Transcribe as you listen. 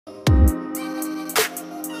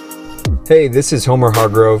Hey, this is Homer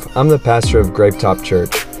Hargrove. I'm the pastor of Grapetop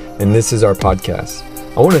Church, and this is our podcast.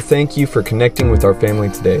 I want to thank you for connecting with our family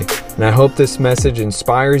today, and I hope this message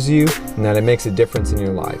inspires you and that it makes a difference in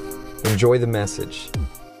your life. Enjoy the message.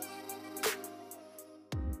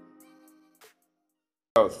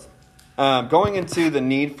 Growth. Going into the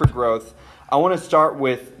need for growth, I want to start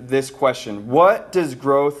with this question. What does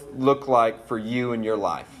growth look like for you in your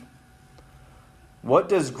life? What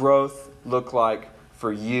does growth look like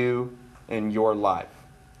for you in your life?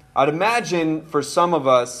 I'd imagine for some of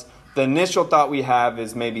us, the initial thought we have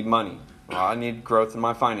is maybe money. Well, I need growth in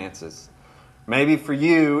my finances. Maybe for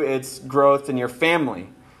you, it's growth in your family.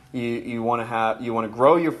 You want to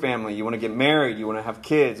grow your family. You want to get married. You want to have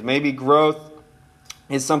kids. Maybe growth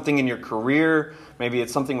is something in your career. Maybe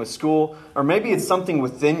it's something with school, or maybe it's something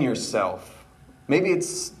within yourself. Maybe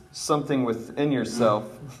it's something within yourself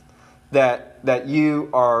that you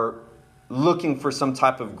are looking for some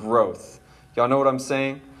type of growth. Y'all know what I'm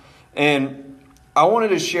saying? And I wanted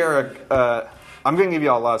to share I'm going to give you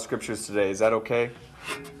all a lot of scriptures today. Is that okay?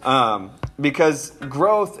 Because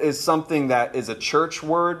growth is something that is a church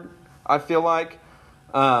word, I feel like.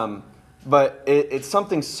 But it's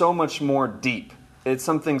something so much more deep. It's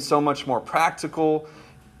something so much more practical.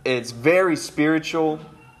 It's very spiritual.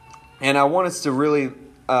 And I want us to really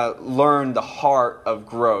learn the heart of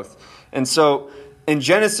growth. And so in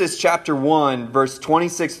Genesis chapter 1, verse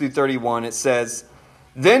 26 through 31, it says,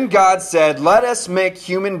 "Then God said, 'Let us make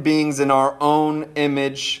human beings in our own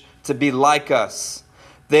image to be like us.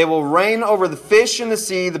 They will reign over the fish in the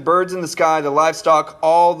sea, the birds in the sky, the livestock,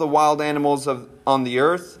 all the wild animals on the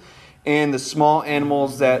earth, and the small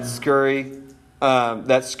animals that scurry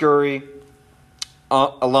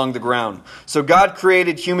along the ground.' So God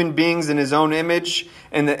created human beings in His own image.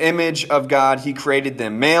 In the image of God, He created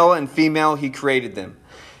them. Male and female, He created them.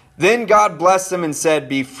 Then God blessed them and said,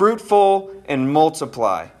 'Be fruitful and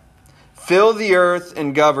multiply. Fill the earth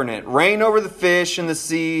and govern it. Reign over the fish in the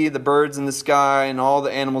sea, the birds in the sky, and all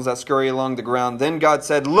the animals that scurry along the ground.' Then God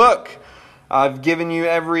said, 'Look, I've given you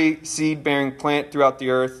every seed-bearing plant throughout the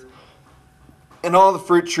earth, and all the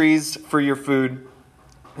fruit trees for your food.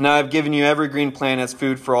 And I have given you every green plant as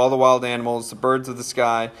food for all the wild animals, the birds of the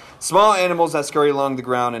sky, small animals that scurry along the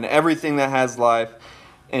ground, and everything that has life.'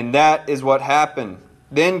 And that is what happened.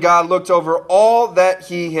 Then God looked over all that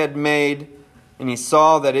He had made, and He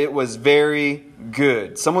saw that it was very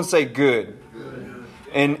good." Someone say good. Good.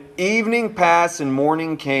 "And evening passed and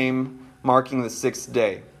morning came, marking the sixth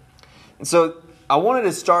day." And so I wanted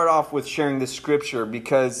to start off with sharing this scripture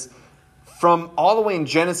because from all the way in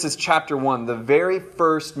Genesis chapter 1, the very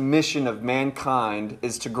first mission of mankind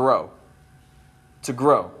is to grow. To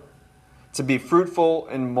grow. To be fruitful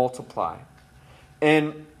and multiply.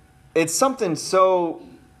 And it's something so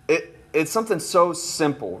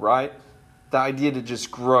simple, right? The idea to just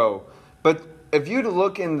grow. But if you to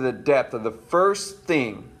look into the depth of the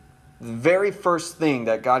very first thing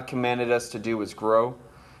that God commanded us to do was grow,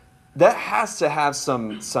 that has to have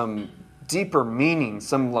some deeper meaning,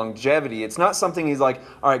 some longevity. It's not something He's like,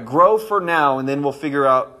 all right, grow for now, and then we'll figure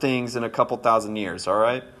out things in a couple thousand years, all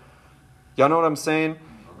right? Y'all know what I'm saying?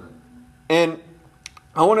 And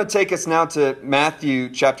I want to take us now to Matthew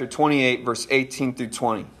chapter 28, verse 18 through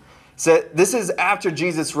 20. So this is after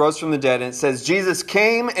Jesus rose from the dead, and it says, "Jesus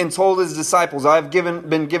came and told His disciples, 'I have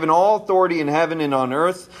been given all authority in heaven and on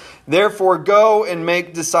earth. Therefore go and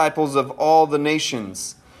make disciples of all the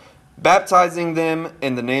nations, baptizing them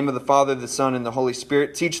in the name of the Father, the Son, and the Holy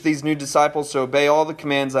Spirit. Teach these new disciples to obey all the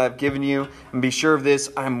commands I have given you. And be sure of this,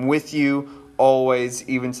 I am with you always,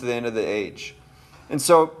 even to the end of the age.'" And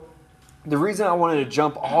so the reason I wanted to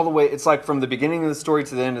jump all the way, it's like from the beginning of the story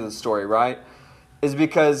to the end of the story, right? Is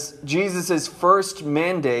because Jesus' first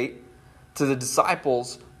mandate to the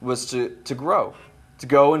disciples was to grow. To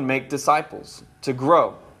go and make disciples. To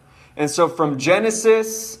grow. And so from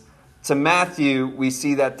Genesis to Matthew, we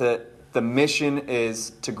see that the mission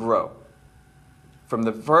is to grow. From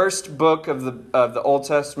the first book of the Old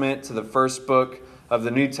Testament to the first book of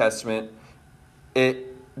the New Testament, the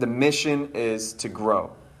mission is to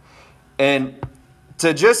grow. And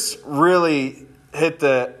to just really hit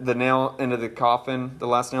the nail into the coffin, the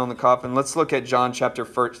last nail in the coffin, let's look at John chapter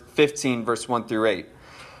 15, verse 1 through 8.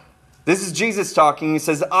 This is Jesus talking. He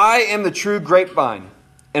says, "I am the true grapevine,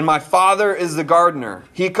 and my Father is the gardener.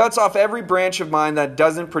 He cuts off every branch of mine that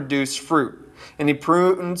doesn't produce fruit, and He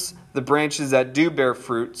prunes the branches that do bear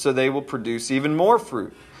fruit, so they will produce even more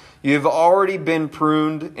fruit. You have already been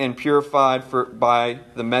pruned and purified by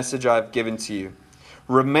the message I have given to you.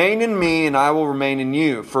 Remain in me, and I will remain in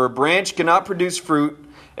you. For a branch cannot produce fruit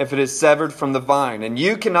if it is severed from the vine. And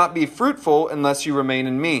you cannot be fruitful unless you remain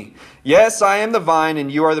in me. Yes, I am the vine,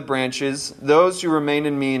 and you are the branches. Those who remain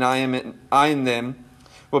in me, and I in them,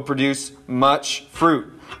 will produce much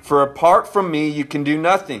fruit. For apart from me, you can do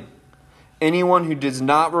nothing. Anyone who does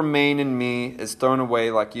not remain in me is thrown away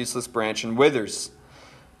like useless branch and withers.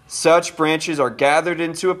 Such branches are gathered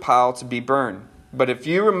into a pile to be burned. But if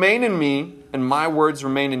you remain in me, and my words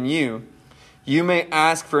remain in you, you may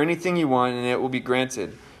ask for anything you want, and it will be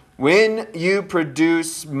granted. When you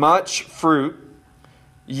produce much fruit,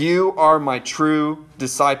 you are my true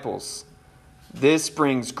disciples. This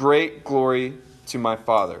brings great glory to my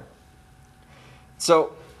Father.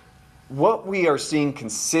 So, what we are seeing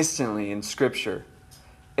consistently in Scripture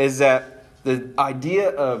is that the idea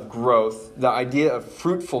of growth, the idea of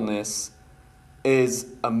fruitfulness, is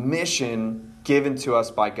a mission given to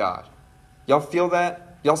us by God. Y'all feel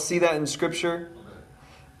that? Y'all see that in Scripture?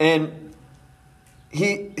 And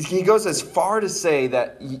he goes as far to say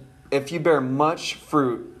that if you bear much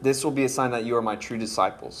fruit, this will be a sign that you are my true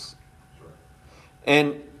disciples.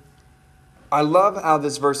 And I love how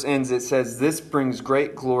this verse ends. It says, this brings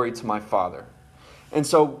great glory to my Father. And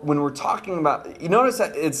so when we're talking about, you notice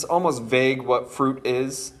that it's almost vague what fruit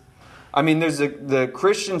is. I mean, there's the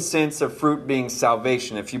Christian sense of fruit being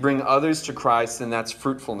salvation. If you bring others to Christ, then that's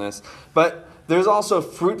fruitfulness. But there's also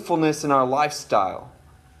fruitfulness in our lifestyle.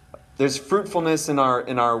 There's fruitfulness in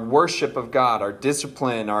our worship of God, our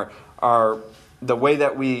discipline, the way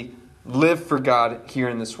that we live for God here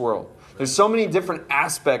in this world. There's so many different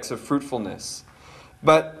aspects of fruitfulness.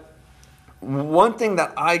 But one thing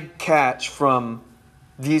that I catch from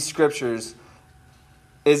these scriptures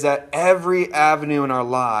is that every avenue in our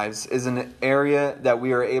lives is an area that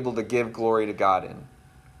we are able to give glory to God in.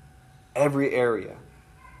 Every area.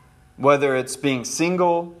 Whether it's being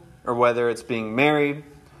single or whether it's being married,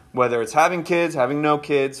 whether it's having kids, having no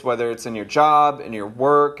kids, whether it's in your job, in your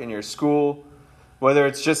work, in your school, whether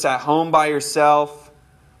it's just at home by yourself,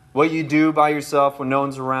 what you do by yourself when no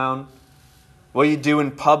one's around, what you do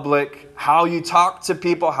in public, how you talk to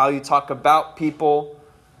people, how you talk about people.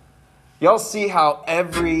 Y'all see how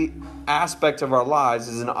every aspect of our lives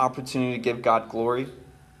is an opportunity to give God glory?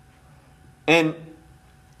 And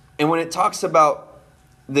when it talks about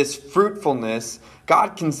this fruitfulness,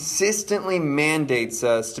 God consistently mandates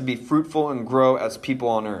us to be fruitful and grow as people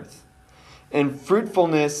on earth. And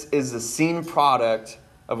fruitfulness is the seen product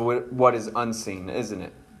of what is unseen, isn't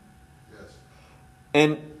it?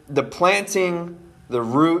 And the planting, the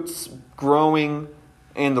roots growing,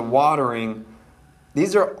 and the watering,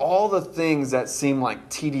 these are all the things that seem like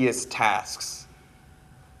tedious tasks.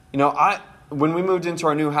 You know, when we moved into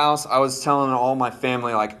our new house, I was telling all my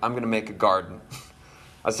family, like, I'm going to make a garden.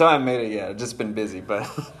 I still haven't made it yet. I've just been busy. But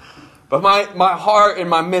my heart and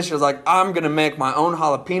my mission is like, I'm going to make my own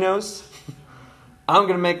jalapenos. I'm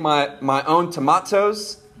going to make my own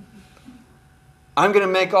tomatoes. I'm going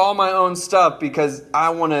to make all my own stuff because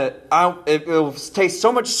it will taste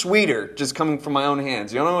so much sweeter just coming from my own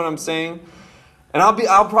hands. You know what I'm saying? And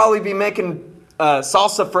I'll probably be making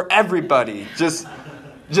salsa for everybody. Just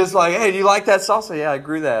like, hey, do you like that salsa? Yeah, I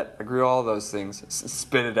grew that. I grew all those things.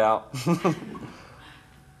 Spit it out.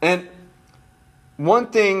 And one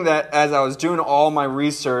thing that as I was doing all my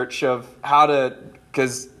research of how to,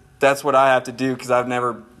 because that's what I have to do because I've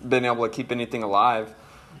never been able to keep anything alive.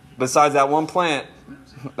 Besides that one plant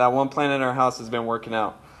in our house has been working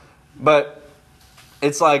out. But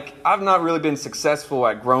it's like I've not really been successful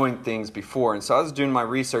at growing things before. And so I was doing my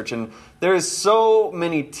research, and there is so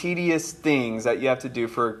many tedious things that you have to do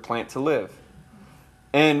for a plant to live.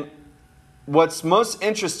 And what's most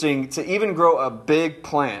interesting, to even grow a big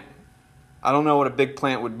plant, I don't know what a big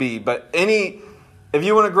plant would be, but if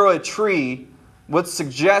you want to grow a tree, what's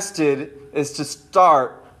suggested is to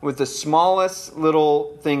start with the smallest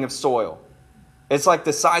little thing of soil. It's like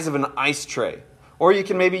the size of an ice tray. Or you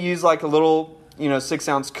can maybe use like a little,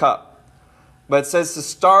 6-ounce cup. But it says to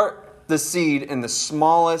start the seed in the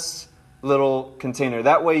smallest little container.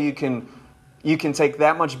 That way you can take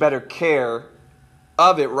that much better care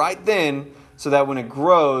of it right then, so that when it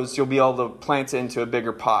grows, you'll be able to plant it into a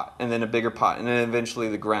bigger pot, and then a bigger pot, and then eventually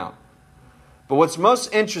the ground. But what's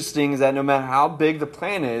most interesting is that no matter how big the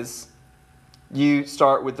plant is, you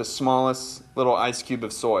start with the smallest little ice cube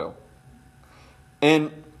of soil.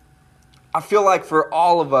 And I feel like for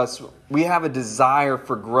all of us, we have a desire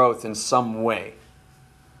for growth in some way.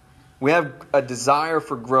 We have a desire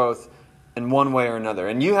for growth in one way or another.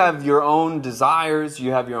 And you have your own desires,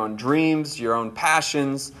 you have your own dreams, your own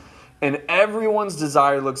passions, and everyone's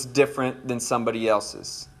desire looks different than somebody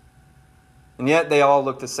else's. And yet they all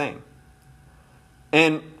look the same.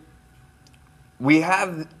 And we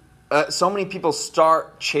have so many people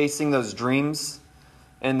start chasing those dreams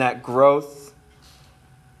and that growth.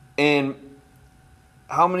 And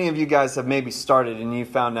how many of you guys have maybe started and you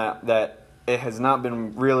found out that it has not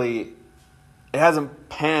been really, it hasn't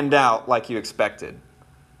panned out like you expected?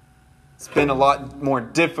 It's been a lot more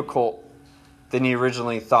difficult than you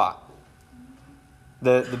originally thought.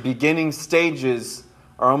 The beginning stages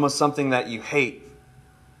are almost something that you hate,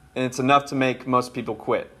 and it's enough to make most people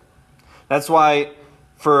quit. That's why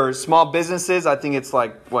for small businesses, I think it's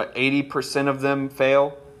like, 80% of them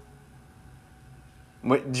fail?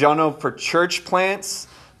 Did y'all know for church plants,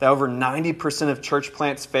 that over 90% of church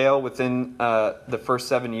plants fail within the first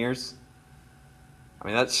 7 years? I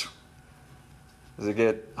mean, does it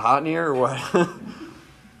get hot in here or what?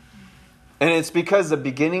 And it's because the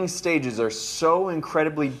beginning stages are so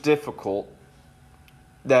incredibly difficult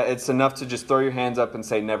that it's enough to just throw your hands up and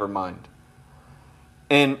say, never mind.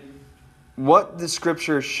 And what the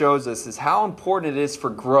scripture shows us is how important it is for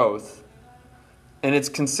growth. And it's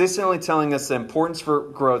consistently telling us the importance for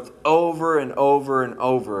growth over and over and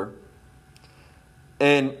over.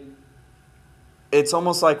 And it's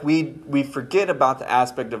almost like we forget about the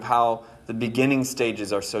aspect of how the beginning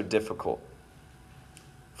stages are so difficult.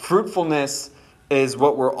 Fruitfulness is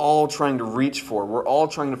what we're all trying to reach for. We're all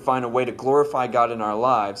trying to find a way to glorify God in our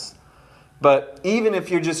lives. But even if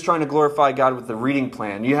you're just trying to glorify God with the reading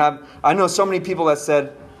plan, I know so many people that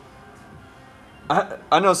said,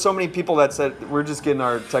 we're just getting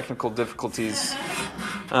our technical difficulties.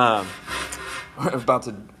 We're about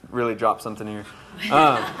to really drop something here.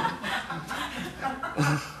 I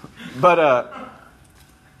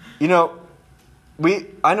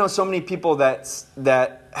know so many people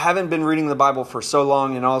that haven't been reading the Bible for so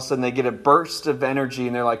long, and all of a sudden they get a burst of energy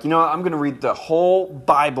and they're like, I'm going to read the whole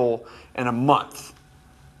Bible in a month.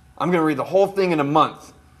 I'm going to read the whole thing in a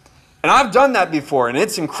month. And I've done that before, and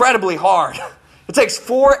it's incredibly hard. It takes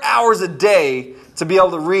 4 hours a day to be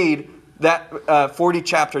able to read that 40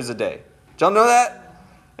 chapters a day. Did y'all know that?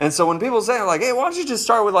 And so when people say, like, hey, why don't you just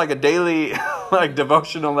start with like a daily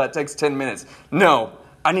devotional that takes 10 minutes? No,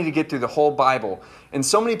 I need to get through the whole Bible. And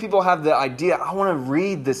so many people have the idea, I want to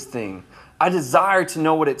read this thing. I desire to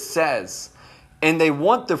know what it says. And they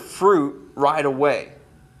want the fruit right away.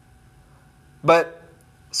 But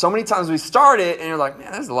so many times we start it and you're like,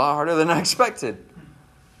 man, that's a lot harder than I expected.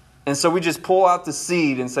 And so we just pull out the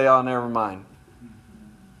seed and say, oh, never mind.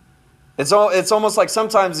 It's almost like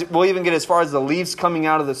sometimes we'll even get as far as the leaves coming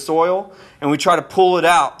out of the soil and we try to pull it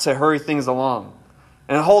out to hurry things along.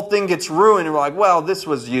 And the whole thing gets ruined and we're like, well, this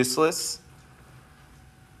was useless.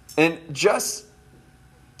 And just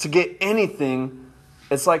to get anything,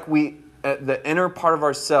 it's like the inner part of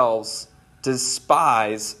ourselves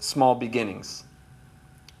despise small beginnings.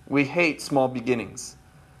 We hate small beginnings.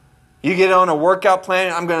 You get on a workout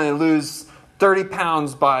plan, I'm going to lose 30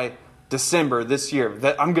 pounds by December this year.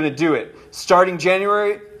 I'm going to do it. Starting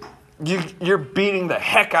January, you're beating the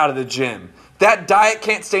heck out of the gym. That diet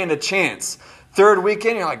can't stand a chance. Third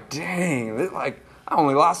weekend, you're like, dang, I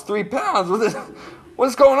only lost 3 pounds.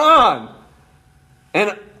 What's going on?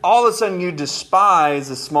 And all of a sudden you despise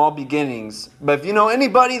the small beginnings. But if you know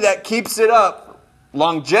anybody that keeps it up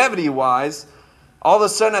longevity-wise, all of a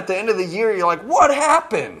sudden at the end of the year, you're like, what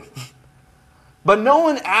happened? But no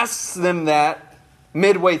one asks them that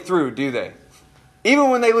midway through, do they? Even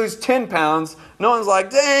when they lose 10 pounds, no one's like,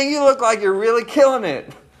 dang, you look like you're really killing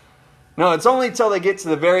it. No, it's only until they get to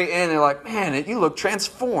the very end, they're like, man, you look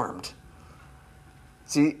transformed.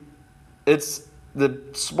 See, it's the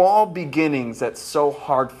small beginnings that's so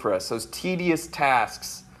hard for us, those tedious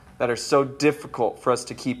tasks that are so difficult for us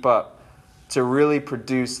to keep up, to really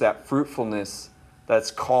produce that fruitfulness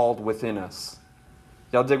that's called within us.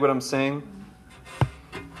 Y'all dig what I'm saying?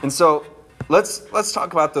 And so let's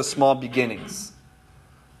talk about those small beginnings.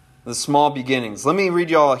 The small beginnings. Let me read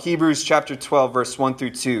y'all Hebrews chapter 12, verse 1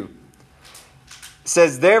 through 2. It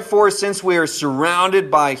says, therefore, since we are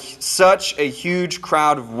surrounded by such a huge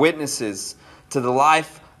crowd of witnesses to the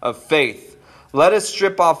life of faith, let us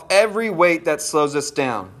strip off every weight that slows us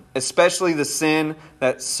down, especially the sin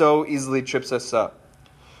that so easily trips us up.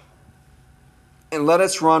 And let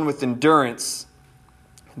us run with endurance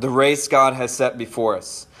the race God has set before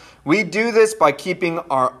us. We do this by keeping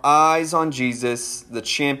our eyes on Jesus, the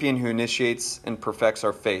champion who initiates and perfects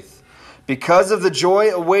our faith. Because of the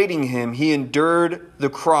joy awaiting him, he endured the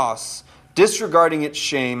cross, disregarding its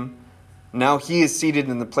shame. Now he is seated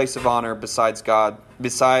in the place of honor beside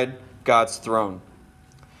God's throne.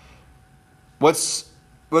 What's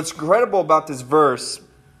incredible about this verse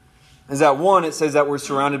is that, one, it says that we're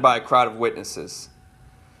surrounded by a crowd of witnesses.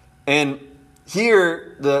 And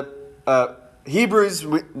here, Hebrews,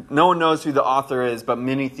 no one knows who the author is, but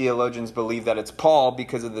many theologians believe that it's Paul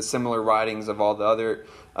because of the similar writings of all the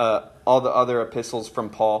other epistles from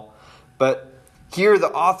Paul. But here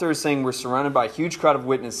the author is saying we're surrounded by a huge crowd of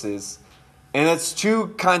witnesses, and it's two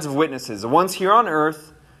kinds of witnesses: the ones here on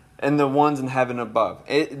earth and the ones in heaven above.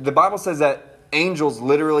 The Bible says that angels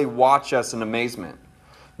literally watch us in amazement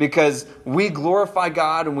because we glorify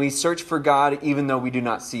God and we search for God even though we do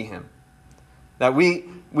not see Him. That we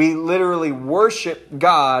literally worship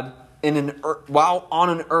God while on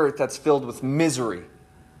an earth that's filled with misery,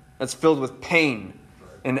 that's filled with pain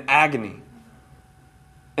and agony.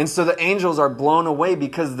 And so the angels are blown away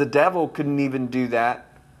because the devil couldn't even do that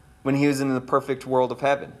when he was in the perfect world of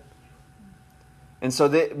heaven. And so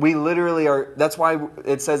we literally are, that's why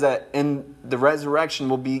it says that in the resurrection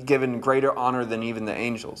we'll be given greater honor than even the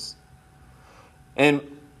angels. And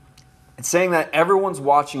it's saying that everyone's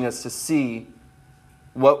watching us to see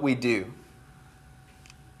what we do.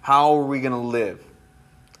 How are we going to live?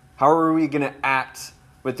 How are we going to act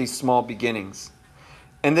with these small beginnings?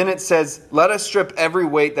 And then it says, let us strip every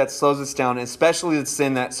weight that slows us down, especially the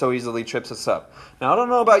sin that so easily trips us up. Now, I don't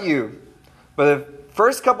know about you, but the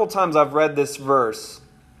first couple times I've read this verse,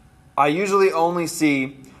 I usually only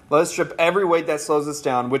see, let us strip every weight that slows us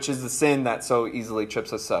down, which is the sin that so easily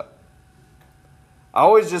trips us up. I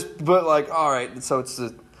always just put like, all right, so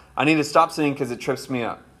I need to stop sinning because it trips me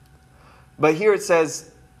up. But here it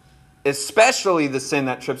says, especially the sin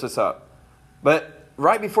that trips us up. But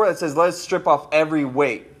right before that it says, let us strip off every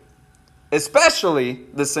weight. Especially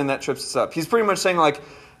the sin that trips us up. He's pretty much saying like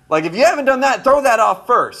if you haven't done that, throw that off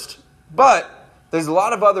first. But there's a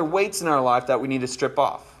lot of other weights in our life that we need to strip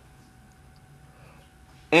off.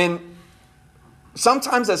 And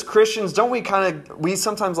sometimes as Christians, we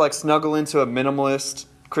sometimes like snuggle into a minimalist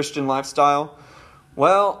Christian lifestyle.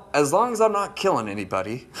 Well, as long as I'm not killing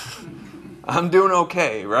anybody, I'm doing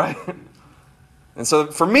okay, right? And so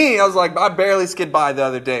for me, I was like, I barely skid by the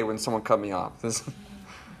other day when someone cut me off.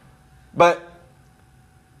 But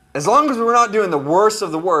as long as we're not doing the worst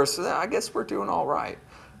of the worst, I guess we're doing all right.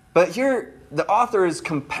 But here, the author is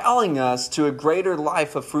compelling us to a greater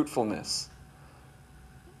life of fruitfulness.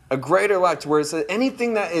 A greater life to where it says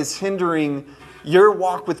anything that is hindering your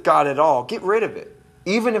walk with God at all, get rid of it.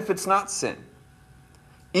 Even if it's not sin.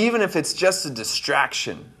 Even if it's just a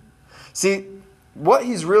distraction. See, what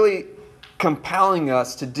he's really compelling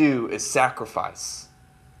us to do is sacrifice.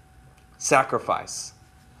 Sacrifice.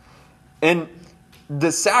 And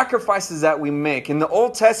the sacrifices that we make, in the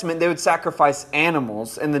Old Testament they would sacrifice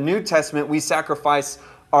animals. In the New Testament we sacrifice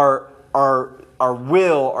our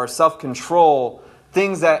will, our self-control,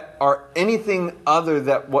 things that are anything other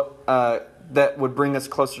that would bring us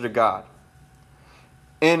closer to God.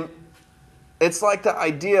 And it's like the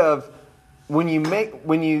idea of when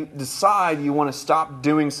you decide you want to stop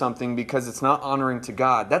doing something because it's not honoring to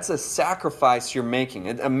God, that's a sacrifice you're making.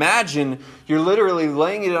 And imagine you're literally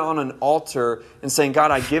laying it on an altar and saying,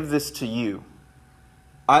 God, I give this to you.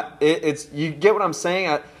 You get what I'm saying?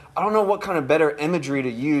 I don't know what kind of better imagery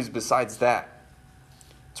to use besides that.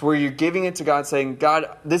 It's where you're giving it to God saying,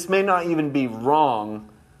 God, this may not even be wrong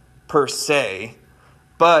per se,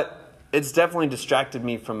 but it's definitely distracted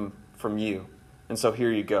me from you. And so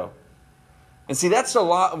here you go. And see, that's a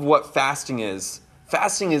lot of what fasting is.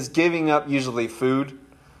 Fasting is giving up usually food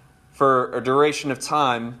for a duration of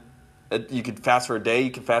time. You could fast for a day,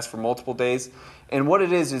 you could fast for multiple days. And what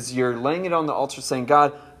it is you're laying it on the altar saying,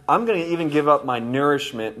 God, I'm going to even give up my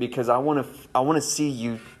nourishment because I want to see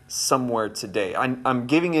you somewhere today. I'm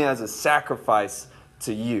giving it as a sacrifice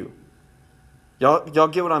to you. Y'all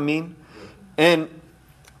get what I mean? And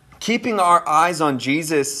keeping our eyes on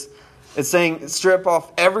Jesus, it's saying strip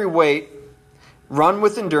off every weight, run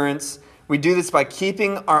with endurance. We do this by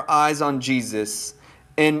keeping our eyes on Jesus.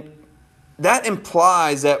 And that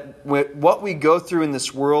implies that what we go through in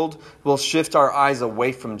this world will shift our eyes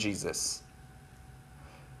away from Jesus.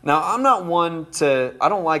 Now, I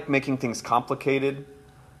don't like making things complicated.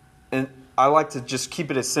 And I like to just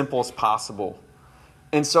keep it as simple as possible.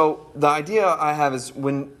 And so the idea I have is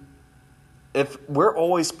if we're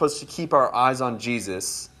always supposed to keep our eyes on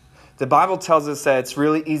Jesus, the Bible tells us that it's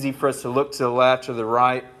really easy for us to look to the left or the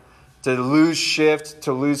right, to lose shift,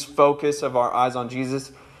 to lose focus of our eyes on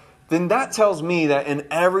Jesus. Then that tells me that in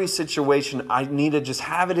every situation, I need to just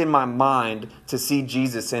have it in my mind to see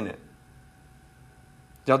Jesus in it.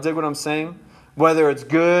 Y'all dig what I'm saying? Whether it's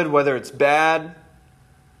good, whether it's bad,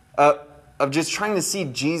 of just trying to see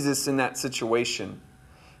Jesus in that situation.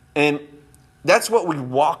 And that's what we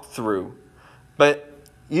walk through. But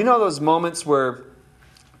you know those moments where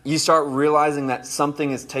you start realizing that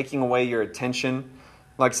something is taking away your attention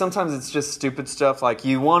Like sometimes it's just stupid stuff. Like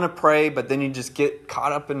you want to pray, but then you just get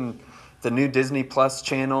caught up in the new Disney Plus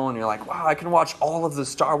channel and you're like, wow, I can watch all of the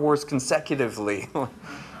Star Wars consecutively.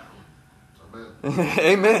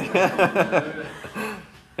 Amen.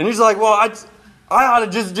 And he's like, well, I ought to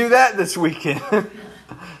just do that this weekend.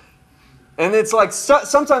 And it's like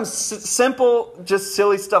sometimes simple, just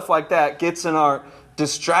silly stuff like that gets in our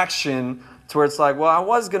distraction to where it's like, well, I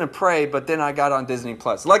was going to pray, but then I got on Disney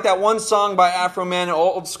Plus. Like that one song by Afro Man, an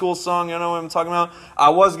old school song, you know what I'm talking about? I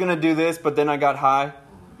was going to do this, but then I got high.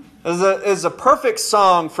 It's a perfect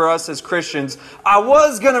song for us as Christians. I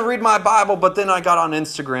was going to read my Bible, but then I got on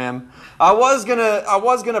Instagram. I was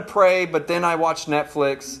gonna pray, but then I watched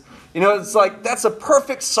Netflix. You know, it's like that's a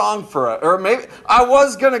perfect song for us. Or maybe I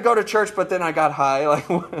was gonna go to church, but then I got high. Like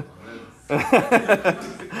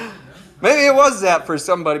maybe it was that for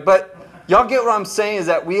somebody. But y'all get what I'm saying is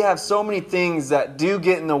that we have so many things that do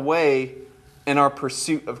get in the way in our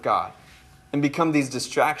pursuit of God and become these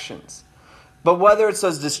distractions. But whether it's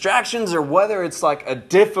those distractions or whether it's like a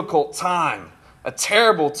difficult time, a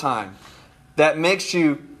terrible time that makes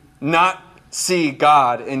you not see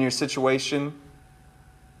God in your situation.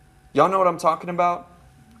 Y'all know what I'm talking about?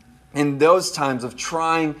 In those times of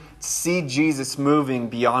trying to see Jesus moving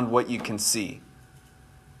beyond what you can see.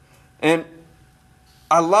 And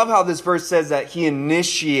I love how this verse says that He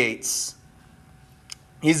initiates.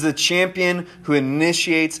 He's the champion who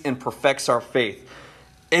initiates and perfects our faith.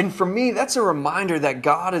 And for me, that's a reminder that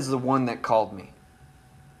God is the one that called me.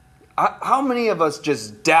 How many of us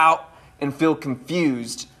just doubt and feel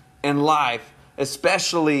confused in life,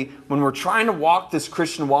 especially when we're trying to walk this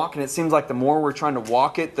Christian walk, and it seems like the more we're trying to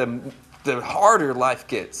walk it, the harder life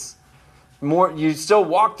gets. More you still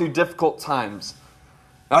walk through difficult times.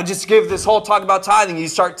 I just give this whole talk about tithing. You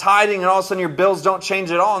start tithing, and all of a sudden your bills don't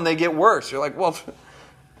change at all, and they get worse. You're like, well,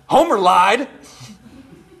 Homer lied.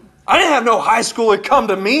 I didn't have no high schooler come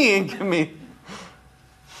to me and give me.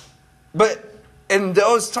 But in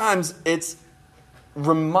those times, it's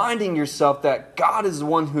reminding yourself that God is the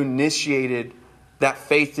one who initiated that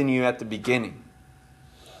faith in you at the beginning.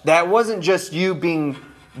 That wasn't just you being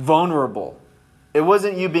vulnerable. It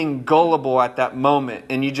wasn't you being gullible at that moment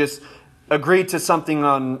and you just agreed to something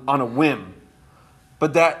on a whim.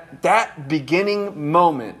 But that beginning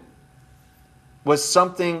moment was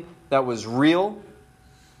something that was real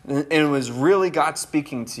and it was really God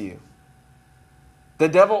speaking to you. The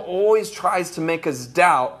devil always tries to make us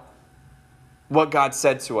doubt what God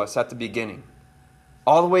said to us at the beginning.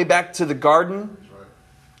 All the way back to the garden.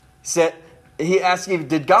 He asked Eve,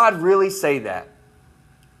 did God really say that?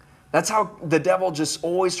 That's how the devil just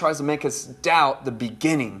always tries to make us doubt the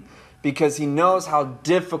beginning. Because he knows how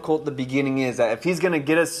difficult the beginning is. That if he's going to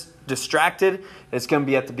get us distracted, it's going to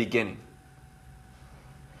be at the beginning.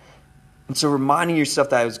 And so reminding yourself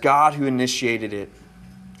that it was God who initiated it.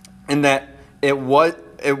 And that it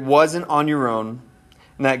wasn't on your own.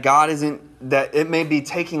 And that God isn't, that it may be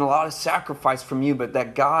taking a lot of sacrifice from you, but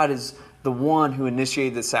that God is the one who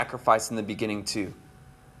initiated the sacrifice in the beginning too.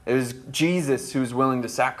 It was Jesus who was willing to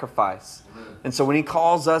sacrifice. And so when He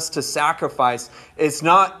calls us to sacrifice, it's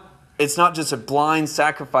not just a blind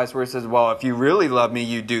sacrifice where He says, well, if you really love me,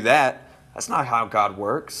 you do that. That's not how God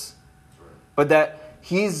works. But that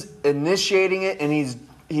He's initiating it and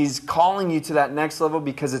He's calling you to that next level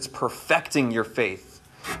because it's perfecting your faith.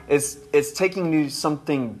 It's taking you to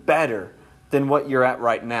something better than what you're at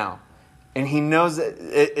right now. And He knows that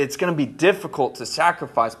it's going to be difficult to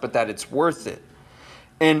sacrifice, but that it's worth it.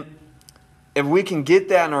 And if we can get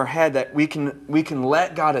that in our head, that we can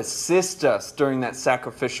let God assist us during that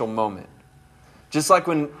sacrificial moment. Just like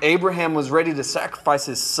when Abraham was ready to sacrifice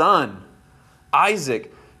his son,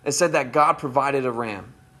 Isaac, it said that God provided a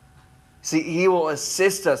ram. See, He will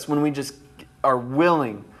assist us when we just are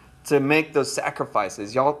willing to make those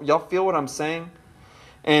sacrifices. Y'all feel what I'm saying?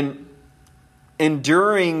 And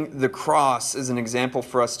enduring the cross is an example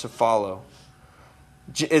for us to follow.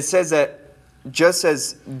 It says that just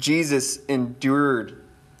as Jesus endured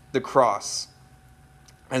the cross,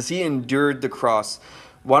 as He endured the cross,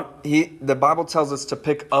 the Bible tells us to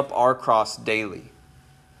pick up our cross daily.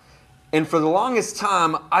 And for the longest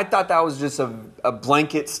time, I thought that was just a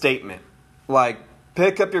blanket statement. Like,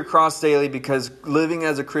 pick up your cross daily because living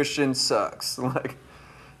as a Christian sucks. Like,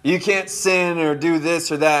 you can't sin or do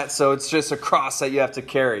this or that, so it's just a cross that you have to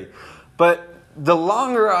carry. But the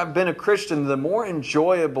longer I've been a Christian, the more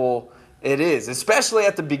enjoyable it is. Especially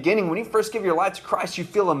at the beginning, when you first give your life to Christ, you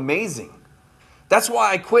feel amazing. That's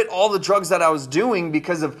why I quit all the drugs that I was doing,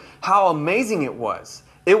 because of how amazing it was.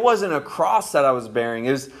 It wasn't a cross that I was bearing.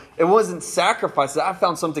 It wasn't sacrifice. I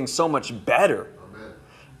found something so much better. Amen.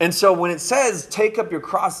 And so when it says take up your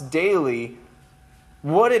cross daily,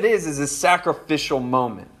 what it is a sacrificial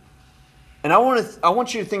moment. And I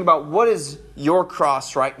want you to think about, what is your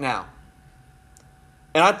cross right now?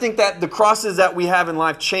 And I think that the crosses that we have in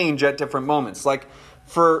life change at different moments. Like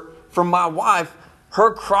for my wife,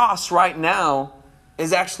 her cross right now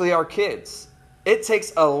is actually our kids. It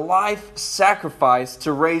takes a life sacrifice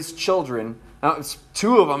to raise children. Now, it's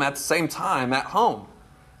 2 of them at the same time at home.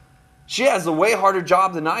 She has a way harder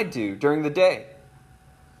job than I do during the day.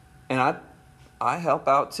 And I help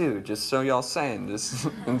out too, just so y'all saying this.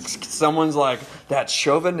 And someone's like, that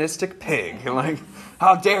chauvinistic pig. Like,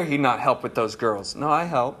 how dare he not help with those girls? No, I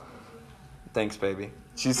help. Thanks, baby.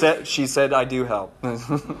 She said I do help.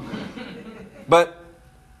 But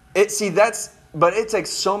it takes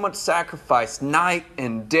so much sacrifice night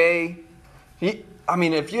and day. I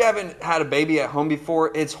mean, if you haven't had a baby at home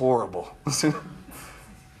before, it's horrible.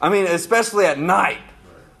 I mean, especially at night,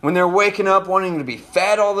 when they're waking up wanting to be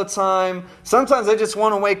fed all the time. Sometimes they just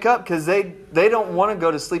want to wake up because they don't want to go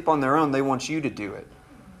to sleep on their own. They want you to do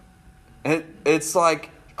it. It's like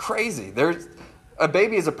crazy. A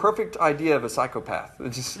baby is a perfect idea of a psychopath.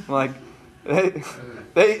 It's just like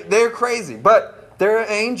they're crazy, but they're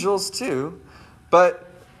angels too. But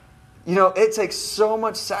it takes so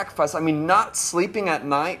much sacrifice. I mean, not sleeping at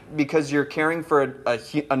night because you're caring for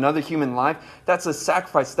another human life, that's a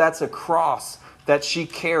sacrifice. That's a cross that she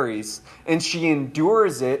carries. And she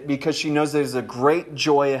endures it because she knows there's a great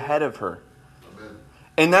joy ahead of her. Amen.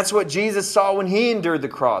 And that's what Jesus saw when he endured the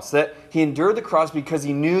cross. That he endured the cross because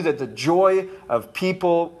he knew that the joy of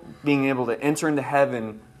people being able to enter into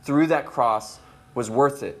heaven through that cross was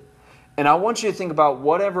worth it. And I want you to think about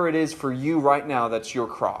whatever it is for you right now that's your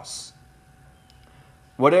cross.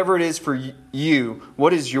 Whatever it is for you,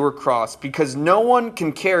 what is your cross? Because no one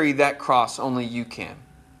can carry that cross, only you can.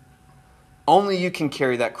 Only you can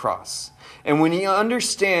carry that cross. And when you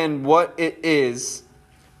understand what it is,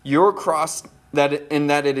 your cross, that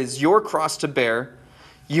it is your cross to bear,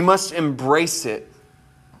 you must embrace it.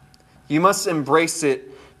 You must embrace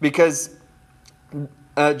it because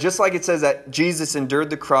just like it says that Jesus endured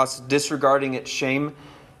the cross, disregarding its shame,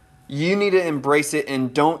 you need to embrace it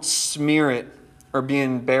and don't smear it or be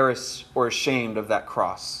embarrassed or ashamed of that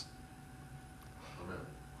cross.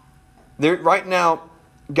 Right now,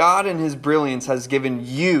 God in His brilliance has given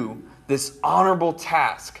you this honorable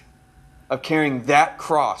task of carrying that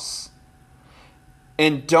cross.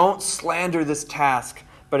 And don't slander this task,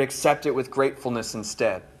 but accept it with gratefulness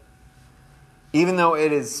instead. Even though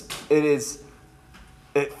it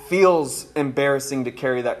feels embarrassing to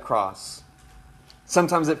carry that cross.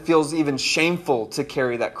 Sometimes it feels even shameful to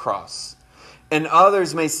carry that cross. And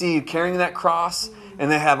others may see you carrying that cross and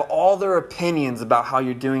they have all their opinions about how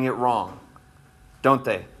you're doing it wrong. Don't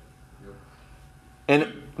they? Yep.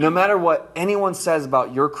 And no matter what anyone says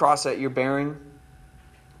about your cross that you're bearing,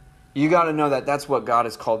 you got to know that that's what God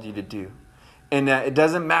has called you to do. And that it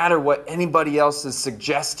doesn't matter what anybody else is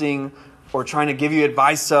suggesting or trying to give you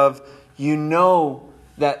advice of. You know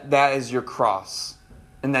that that is your cross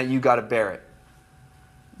and that you got to bear it.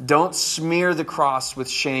 Don't smear the cross with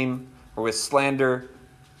shame or with slander.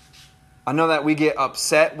 I know that we get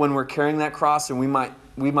upset when we're carrying that cross, and we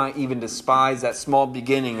might even despise that small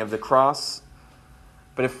beginning of the cross.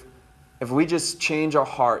 But if we just change our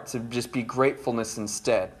heart to just be gratefulness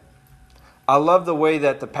instead. I love the way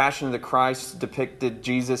that the Passion of the Christ depicted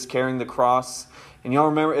Jesus carrying the cross. And y'all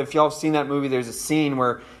remember, if y'all have seen that movie, there's a scene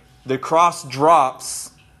where the cross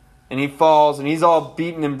drops and he falls and he's all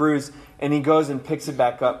beaten and bruised, and he goes and picks it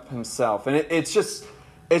back up himself. And it's just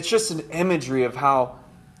an imagery of how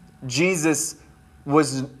Jesus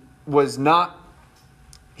was not,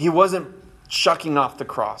 he wasn't shucking off the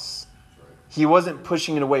cross. He wasn't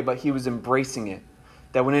pushing it away, but he was embracing it.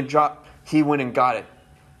 That when it dropped, he went and got it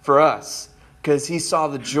for us because he saw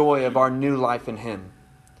the joy of our new life in him.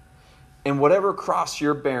 And whatever cross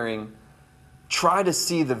you're bearing, try to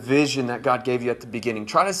see the vision that God gave you at the beginning.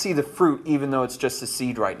 Try to see the fruit, even though it's just a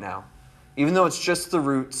seed right now. Even though it's just the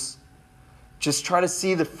roots. Just try to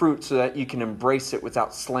see the fruit so that you can embrace it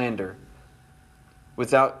without slander.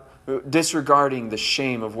 Without disregarding the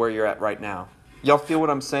shame of where you're at right now. Y'all feel what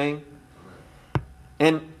I'm saying?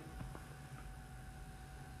 And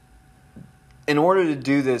in order to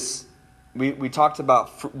do this, we talked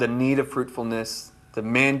about the need of fruitfulness, the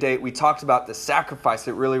mandate. We talked about the sacrifice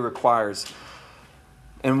it really requires.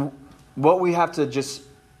 And what we have to just,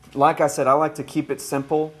 like I said, I like to keep it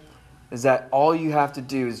simple, is that all you have to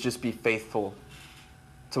do is just be faithful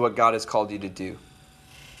to what God has called you to do.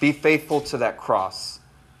 Be faithful to that cross.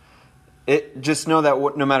 Just know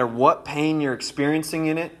that no matter what pain you're experiencing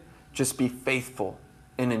in it, just be faithful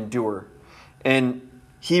and endure. In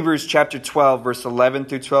Hebrews chapter 12, verse 11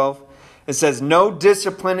 through 12, it says, "No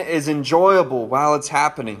discipline is enjoyable while it's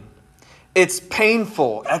happening. It's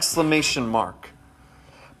painful!" Exclamation mark.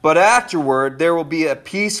 "But afterward, there will be a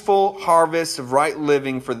peaceful harvest of right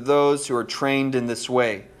living for those who are trained in this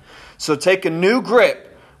way. So take a new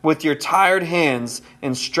grip with your tired hands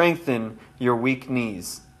and strengthen your weak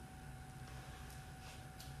knees."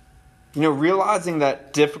 Realizing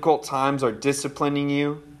that difficult times are disciplining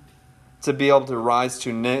you to be able to rise to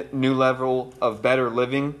a new level of better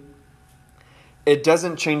living, it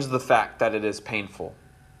doesn't change the fact that it is painful.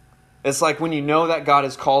 It's like when you know that God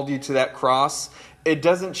has called you to that cross, it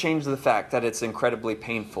doesn't change the fact that it's incredibly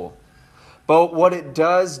painful. But what it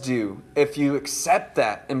does do, if you accept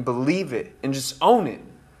that and believe it and just own it,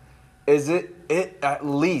 is it at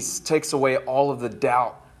least takes away all of the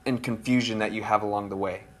doubt and confusion that you have along the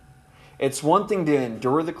way. It's one thing to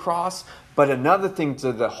endure the cross, but another thing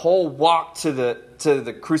to the whole walk to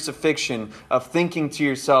the crucifixion of thinking to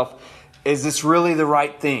yourself, is this really the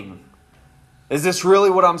right thing? Is this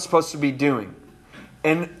really what I'm supposed to be doing?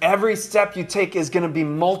 And every step you take is going to be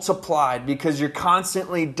multiplied because you're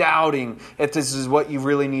constantly doubting if this is what you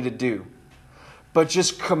really need to do. But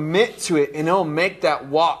just commit to it and it'll make that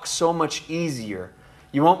walk so much easier.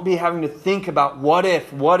 You won't be having to think about what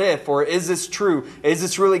if, or is this true? Is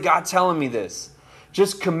this really God telling me this?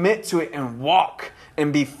 Just commit to it and walk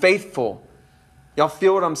and be faithful. Y'all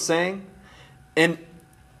feel what I'm saying? And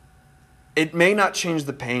it may not change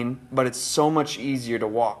the pain, but it's so much easier to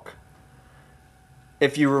walk.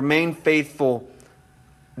 If you remain faithful,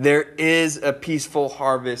 there is a peaceful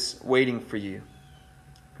harvest waiting for you.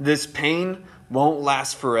 This pain won't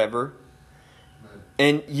last forever.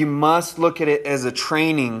 And you must look at it as a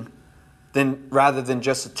training rather than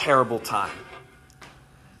just a terrible time.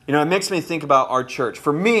 It makes me think about our church.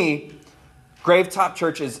 For me, Gravetop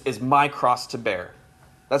Church is my cross to bear.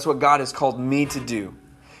 That's what God has called me to do.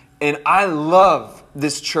 And I love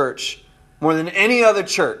this church more than any other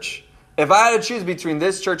church. If I had to choose between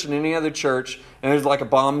this church and any other church, and there's like a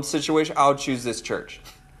bomb situation, I would choose this church.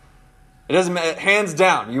 It doesn't matter, hands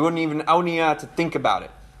down. I wouldn't even have to think about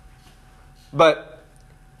it. But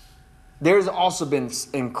there's also been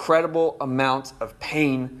incredible amount of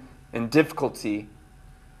pain and difficulty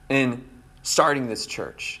in starting this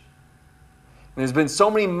church. And there's been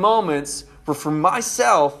so many moments where for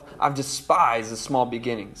myself, I've despised the small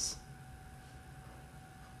beginnings.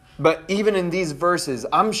 But even in these verses,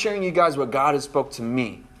 I'm sharing you guys what God has spoke to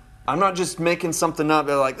me. I'm not just making something up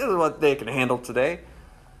that like, this is what they can handle today.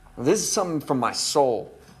 This is something from my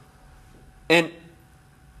soul. And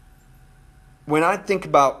when I think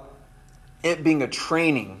about it being a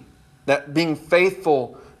training, that being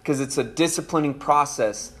faithful because it's a disciplining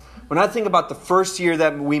process. When I think about the first year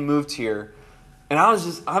that we moved here, and I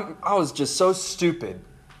was just so stupid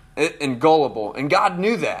and gullible, and God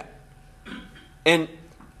knew that. And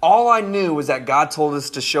all I knew was that God told us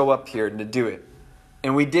to show up here and to do it.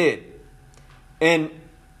 And we did. And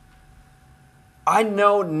I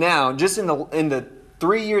know now, just in the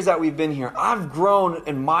 3 years that we've been here, I've grown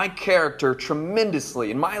in my character tremendously,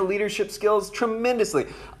 in my leadership skills tremendously.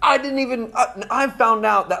 I found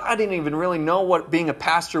out that I didn't even really know what being a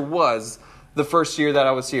pastor was the first year that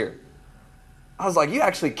I was here. I was like, you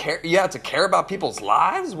actually care? You have to care about people's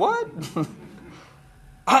lives? What?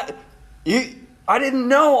 I didn't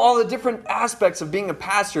know all the different aspects of being a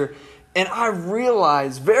pastor. And I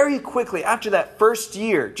realized very quickly after that first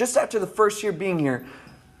year, just after the first year being here,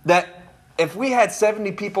 that if we had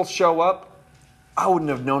 70 people show up, I wouldn't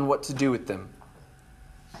have known what to do with them.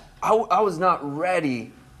 I was not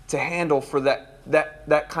ready to handle for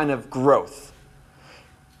that kind of growth.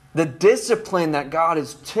 The discipline that God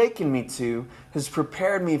has taken me to has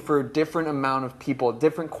prepared me for a different amount of people, a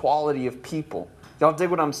different quality of people. Y'all dig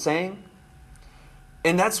what I'm saying?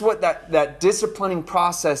 And that's what that disciplining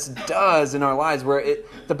process does in our lives, where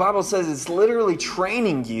the Bible says it's literally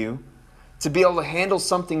training you to be able to handle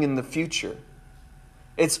something in the future.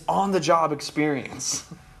 It's on-the-job experience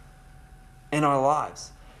in our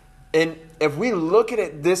lives. And if we look at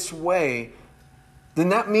it this way, then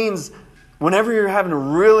that means whenever you're having a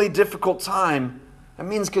really difficult time, that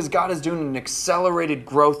means because God is doing an accelerated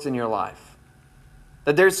growth in your life.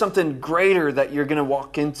 That there's something greater that you're going to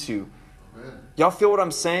walk into. Amen. Y'all feel what I'm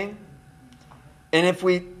saying? And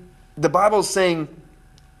the Bible is saying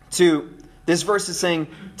this verse is saying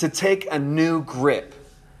to take a new grip.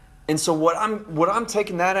 And so what I'm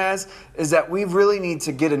taking that as is that we really need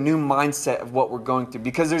to get a new mindset of what we're going through.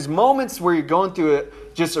 Because there's moments where you're going through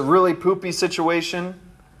just a really poopy situation,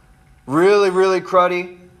 really, really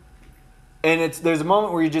cruddy. And there's a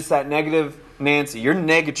moment where you're just that negative Nancy, you're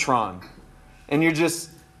Negatron. And you're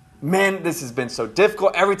just, man, this has been so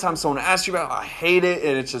difficult. Every time someone asks you about it, I hate it,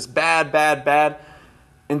 and it's just bad, bad, bad.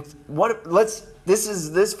 And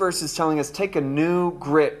this verse is telling us, take a new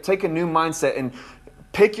grip, take a new mindset, and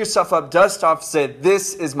pick yourself up, dust off, said,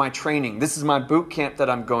 this is my training. This is my boot camp that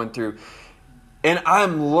I'm going through. And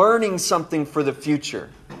I'm learning something for the future.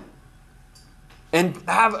 And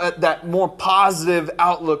have that more positive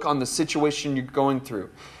outlook on the situation you're going through.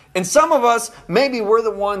 And some of us, maybe we're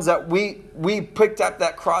the ones that we picked up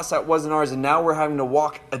that cross that wasn't ours, and now we're having to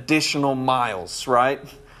walk additional miles, right?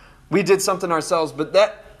 We did something ourselves, but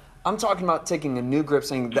I'm talking about taking a new grip,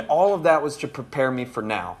 saying that all of that was to prepare me for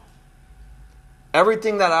now.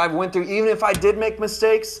 Everything that I went through, even if I did make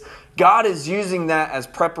mistakes, God is using that as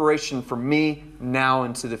preparation for me now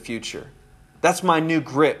into the future. That's my new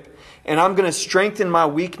grip. And I'm going to strengthen my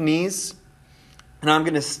weak knees, and I'm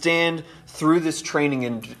going to stand through this training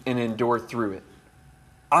and endure through it.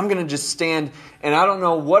 I'm going to just stand, and I don't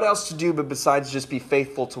know what else to do but besides just be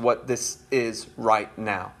faithful to what this is right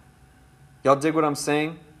now. Y'all dig what I'm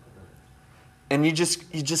saying? And you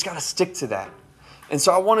just got to stick to that. And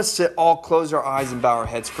so I want us to all close our eyes and bow our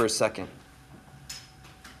heads for a second.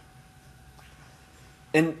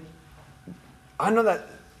 And I know that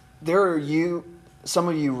there are some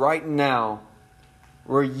of you right now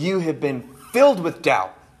where you have been filled with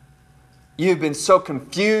doubt. You've been so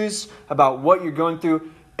confused about what you're going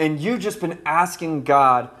through, and you've just been asking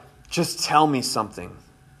God, just tell me something.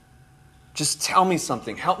 Just tell me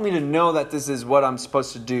something. Help me to know that this is what I'm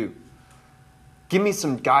supposed to do. Give me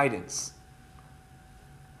some guidance.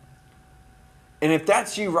 And if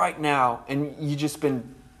that's you right now, and you've just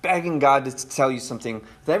been begging God to tell you something,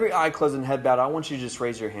 with every eye closed and head bowed, I want you to just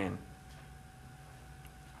raise your hand.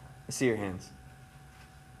 I see your hands.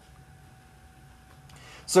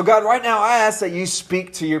 So God, right now I ask that you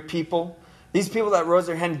speak to your people. These people that rose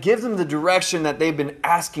their hand, give them the direction that they've been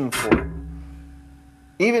asking for.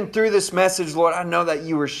 Even through this message, Lord, I know that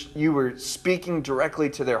you were speaking directly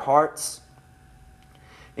to their hearts.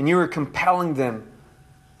 And you were compelling them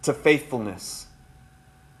to faithfulness.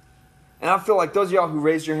 And I feel like those of y'all who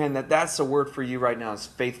raised your hand, that's the word for you right now is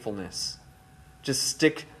faithfulness. Just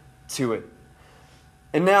stick to it.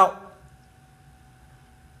 And now,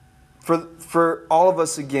 for all of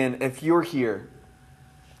us again, if you're here,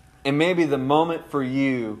 and maybe the moment for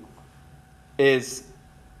you is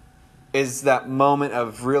that moment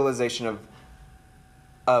of realization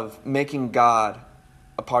of making God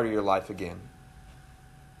a part of your life again.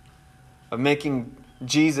 Of making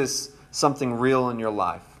Jesus something real in your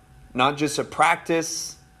life. Not just a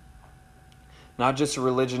practice, not just a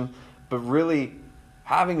religion, but really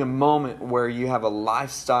having a moment where you have a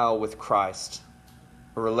lifestyle with Christ,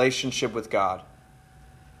 a relationship with God.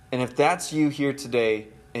 And if that's you here today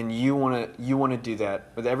and you want to do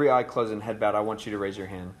that, with every eye closed and head bowed, I want you to raise your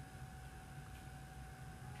hand.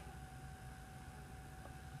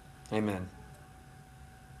 Amen.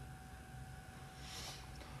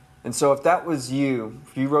 And so if that was you,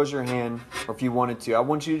 if you rose your hand, or if you wanted to, I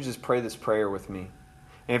want you to just pray this prayer with me.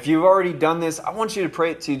 And if you've already done this, I want you to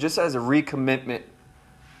pray it too, just as a recommitment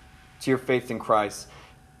to your faith in Christ.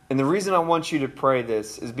 And the reason I want you to pray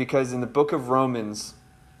this is because in the book of Romans,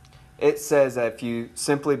 it says that if you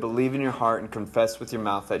simply believe in your heart and confess with your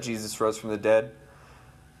mouth that Jesus rose from the dead,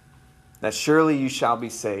 that surely you shall be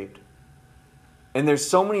saved. And there's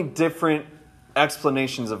so many different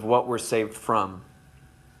explanations of what we're saved from.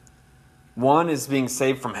 One is being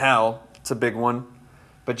saved from hell. It's a big one.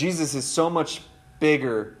 But Jesus is so much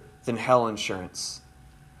bigger than hell insurance.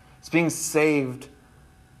 It's being saved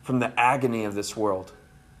from the agony of this world.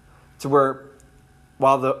 To where,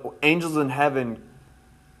 while the angels in heaven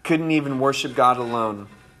couldn't even worship God alone,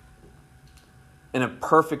 in a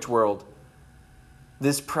perfect world,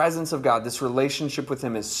 this presence of God, this relationship with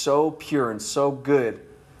Him is so pure and so good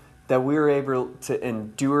that we are able to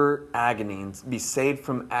endure agony and be saved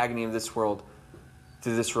from agony of this world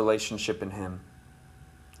through this relationship in Him.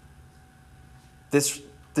 This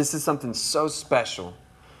is something so special.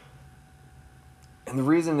 And the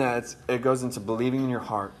reason that it goes into believing in your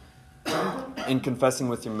heart and confessing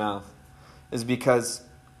with your mouth is because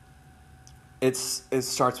it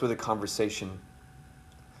starts with a conversation.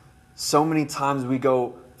 So many times we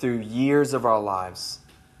go through years of our lives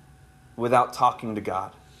without talking to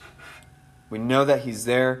God. We know that He's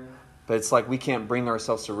there, but it's like we can't bring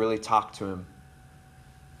ourselves to really talk to Him.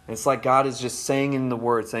 And it's like God is just saying in the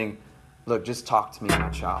Word, saying, look, just talk to me, my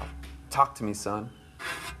child. Talk to me, son.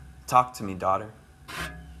 Talk to me, daughter.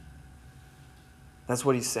 That's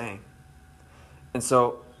what He's saying. And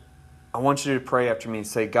so I want you to pray after me and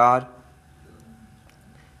say, God,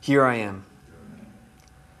 here I am.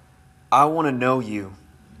 I want to know you,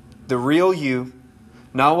 the real you,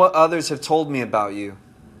 not what others have told me about you.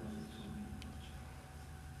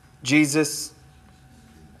 Jesus,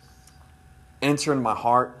 enter in my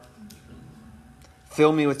heart.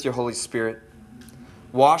 Fill me with your Holy Spirit.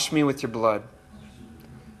 Wash me with your blood.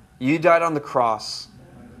 You died on the cross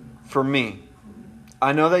for me.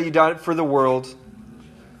 I know that you died for the world,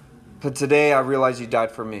 but today I realize you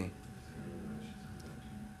died for me.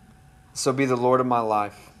 So be the Lord of my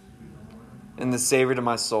life and the Savior to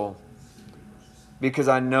my soul, because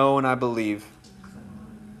I know and I believe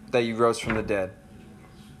that you rose from the dead.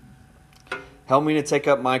 Help me to take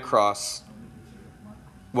up my cross,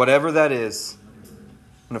 whatever that is,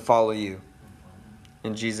 and to follow you.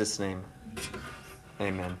 In Jesus' name,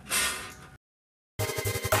 amen.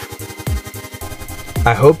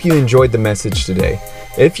 I hope you enjoyed the message today.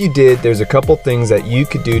 If you did, there's a couple things that you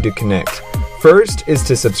could do to connect. First is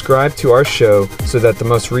to subscribe to our show so that the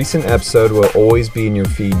most recent episode will always be in your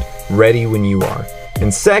feed, ready when you are.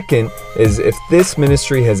 And second is, if this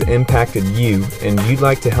ministry has impacted you and you'd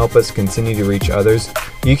like to help us continue to reach others,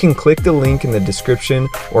 you can click the link in the description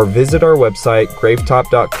or visit our website,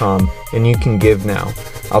 gravetop.com, and you can give now.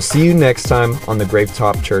 I'll see you next time on the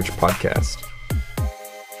Gravetop Church podcast.